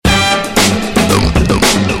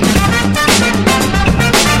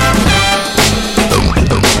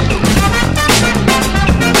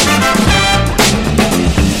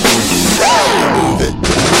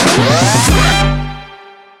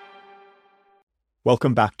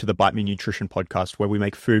Welcome back to the Bite Me Nutrition podcast, where we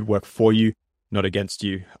make food work for you, not against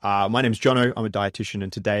you. My name is Jono. I'm a dietitian,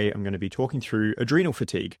 and today I'm going to be talking through adrenal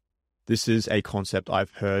fatigue. This is a concept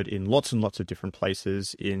I've heard in lots and lots of different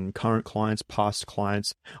places, in current clients, past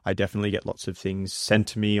clients. I definitely get lots of things sent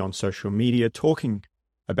to me on social media talking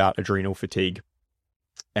about adrenal fatigue.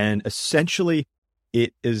 And essentially,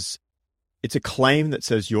 it's a claim that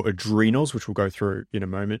says your adrenals, which we'll go through in a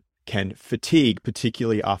moment, can fatigue,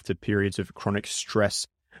 particularly after periods of chronic stress,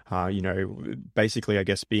 basically, I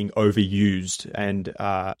guess, being overused. And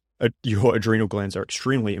your adrenal glands are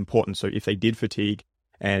extremely important. So if they did fatigue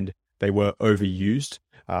and they were overused,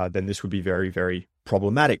 then this would be very, very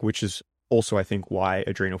problematic, which is also, I think, why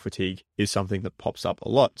adrenal fatigue is something that pops up a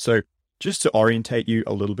lot. So just to orientate you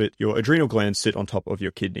a little bit, your adrenal glands sit on top of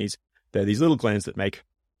your kidneys. They're these little glands that make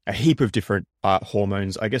a heap of different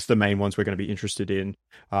hormones. I guess the main ones we're going to be interested in,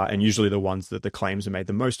 and usually the ones that the claims are made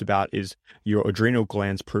the most about, is your adrenal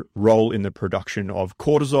glands' role in the production of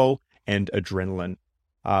cortisol and adrenaline.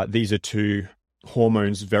 These are two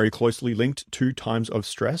hormones very closely linked to times of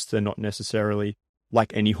stress. They're not necessarily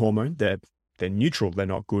like any hormone. They're neutral. They're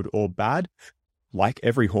not good or bad. Like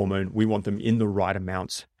every hormone, we want them in the right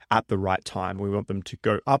amounts at the right time. We want them to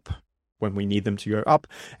go up when we need them to go up,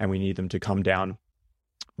 and we need them to come down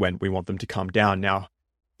when we want them to come down. Now,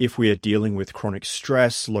 if we are dealing with chronic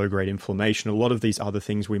stress, low-grade inflammation, a lot of these other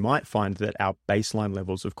things, we might find that our baseline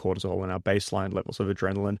levels of cortisol and our baseline levels of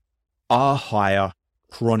adrenaline are higher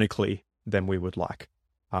chronically than we would like.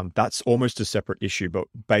 That's almost a separate issue, but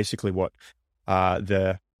basically what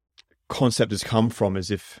the concept has come from is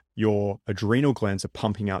if your adrenal glands are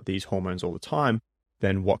pumping out these hormones all the time,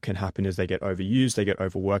 then what can happen is they get overused, they get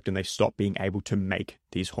overworked, and they stop being able to make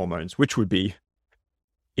these hormones, which would be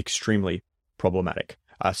extremely problematic,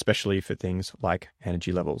 especially for things like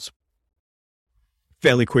energy levels.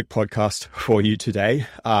 Fairly quick podcast for you today.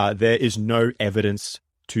 There is no evidence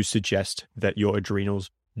to suggest that your adrenals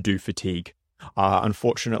do fatigue.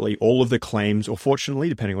 Unfortunately, all of the claims, or fortunately,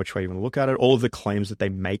 depending on which way you want to look at it, all of the claims that they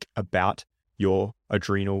make about your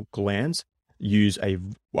adrenal glands use a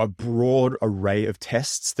broad array of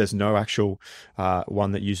tests. There's no actual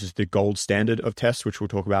one that uses the gold standard of tests, which we'll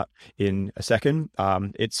talk about in a second.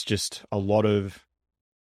 It's just a lot of,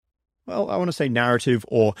 well, I want to say narrative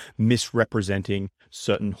or misrepresenting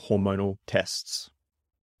certain hormonal tests.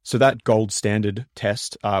 So that gold standard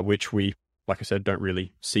test, which we, like I said, don't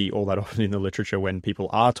really see all that often in the literature when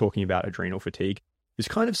people are talking about adrenal fatigue, is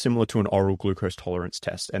kind of similar to an oral glucose tolerance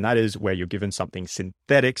test. And that is where you're given something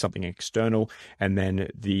synthetic, something external, and then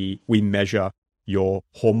we measure your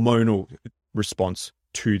hormonal response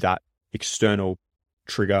to that external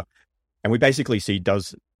trigger. And we basically see,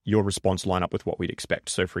 does your response line up with what we'd expect?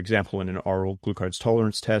 So for example, in an oral glucose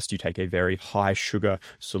tolerance test, you take a very high sugar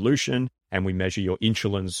solution and we measure your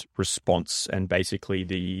insulin's response, and basically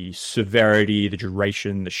the severity, the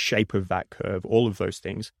duration, the shape of that curve, all of those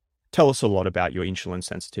things tell us a lot about your insulin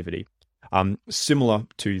sensitivity. Similar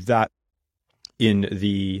to that, in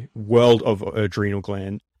the world of adrenal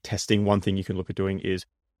gland testing, one thing you can look at doing is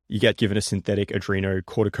you get given a synthetic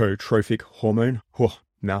adrenocorticotropic hormone.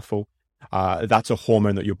 Mouthful. That's a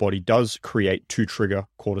hormone that your body does create to trigger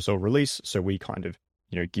cortisol release. So we kind of,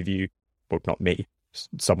 give you, well, not me,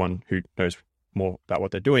 someone who knows more about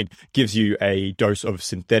what they're doing, gives you a dose of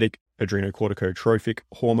synthetic adrenocorticotropic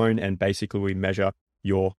hormone, and basically we measure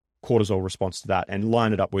your cortisol response to that and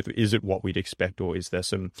line it up with, is it what we'd expect, or is there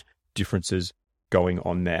some differences going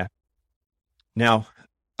on there? Now,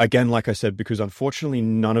 again, like I said, because unfortunately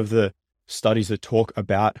none of the studies that talk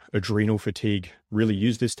about adrenal fatigue really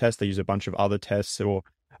use this test. They use a bunch of other tests, or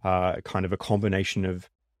kind of a combination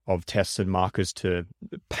of tests and markers to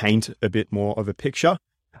paint a bit more of a picture.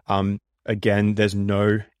 Again, there's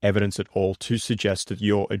no evidence at all to suggest that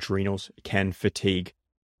your adrenals can fatigue.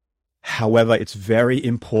 However, it's very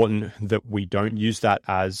important that we don't use that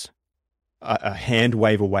as a hand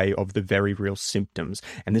wave away of the very real symptoms.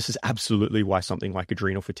 And this is absolutely why something like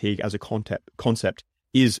adrenal fatigue as a concept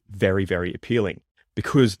is very, very appealing,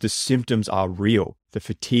 because the symptoms are real. The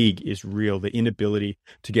fatigue is real. The inability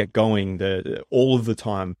to get going, all of the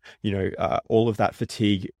time, all of that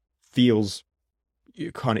fatigue feels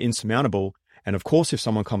kind of insurmountable. And of course, if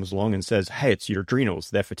someone comes along and says, hey, it's your adrenals,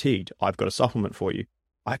 they're fatigued, I've got a supplement for you,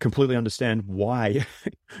 I completely understand why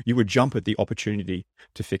you would jump at the opportunity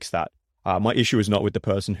to fix that. My issue is not with the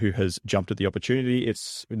person who has jumped at the opportunity.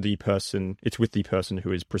 It's with the person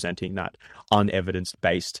who is presenting that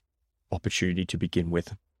unevidence-based opportunity to begin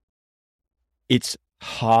with. It's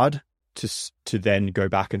hard to then go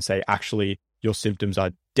back and say, actually, your symptoms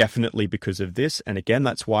are definitely because of this. And again,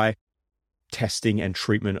 that's why testing and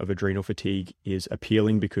treatment of adrenal fatigue is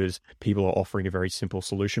appealing because people are offering a very simple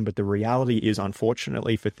solution. But the reality is,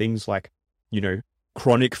 unfortunately, for things like,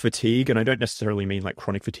 chronic fatigue, and I don't necessarily mean like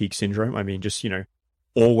chronic fatigue syndrome. I mean, just,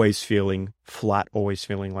 always feeling flat, always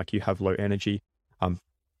feeling like you have low energy.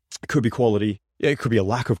 It could be quality. It could be a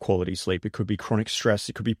lack of quality sleep. It could be chronic stress.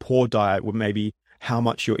 It could be poor diet, or maybe how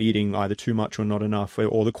much you're eating, either too much or not enough,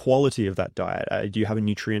 or the quality of that diet. Do you have a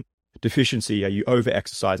nutrient deficiency? Are you over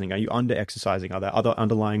exercising? Are you under exercising? Are there other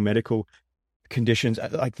underlying medical conditions?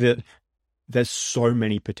 Like that, there's so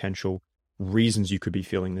many potential reasons you could be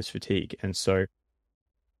feeling this fatigue. And so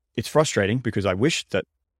it's frustrating because I wish that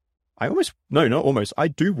I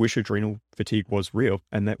do wish adrenal fatigue was real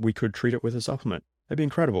and that we could treat it with a supplement. It'd be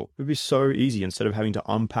incredible. It'd be so easy instead of having to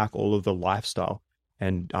unpack all of the lifestyle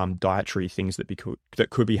and dietary things that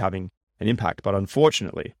could be having an impact. But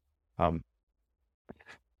unfortunately, we're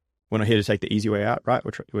not here to take the easy way out, right?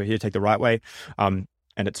 We're here to take the right way. And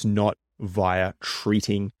it's not via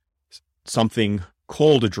treating something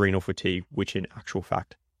called adrenal fatigue, which in actual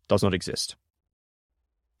fact does not exist.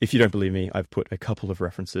 If you don't believe me, I've put a couple of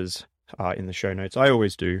references in the show notes. I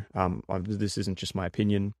always do. This isn't just my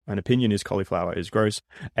opinion. An opinion is cauliflower is gross.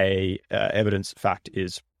 Evidence fact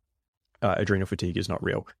is adrenal fatigue is not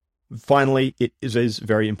real. Finally, it is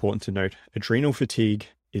very important to note adrenal fatigue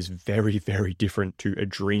is very, very different to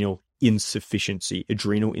adrenal insufficiency.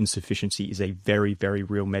 Adrenal insufficiency is a very, very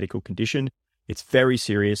real medical condition. It's very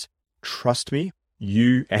serious. Trust me,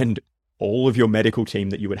 you and all of your medical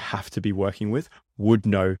team that you would have to be working with would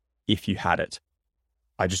know if you had it.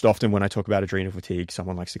 I just often, when I talk about adrenal fatigue,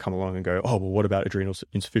 someone likes to come along and go, oh, well, what about adrenal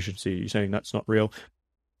insufficiency? You're saying that's not real?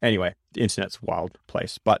 Anyway, the internet's a wild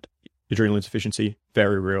place, but adrenal insufficiency,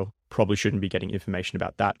 very real. Probably shouldn't be getting information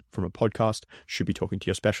about that from a podcast. Should be talking to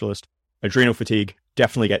your specialist. Adrenal fatigue,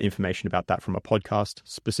 definitely get information about that from a podcast,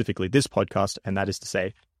 specifically this podcast, and that is to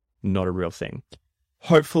say, not a real thing.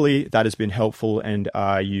 Hopefully that has been helpful, and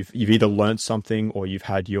you've either learned something or you've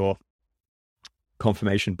had your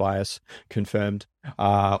confirmation bias confirmed,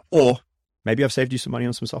 or maybe I've saved you some money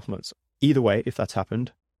on some supplements. Either way, if that's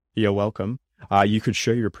happened, you're welcome. You could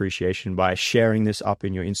show your appreciation by sharing this up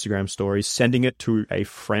in your Instagram stories, sending it to a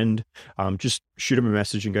friend. Just shoot them a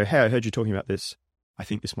message and go, hey, I heard you talking about this. I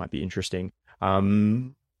think this might be interesting.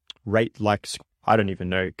 Rate, likes, I don't even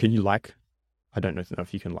know. Can you like? I don't know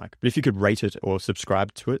if you can like, but if you could rate it or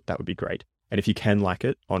subscribe to it, that would be great. And if you can like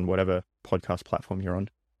it on whatever podcast platform you're on,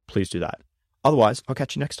 please do that. Otherwise, I'll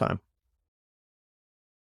catch you next time.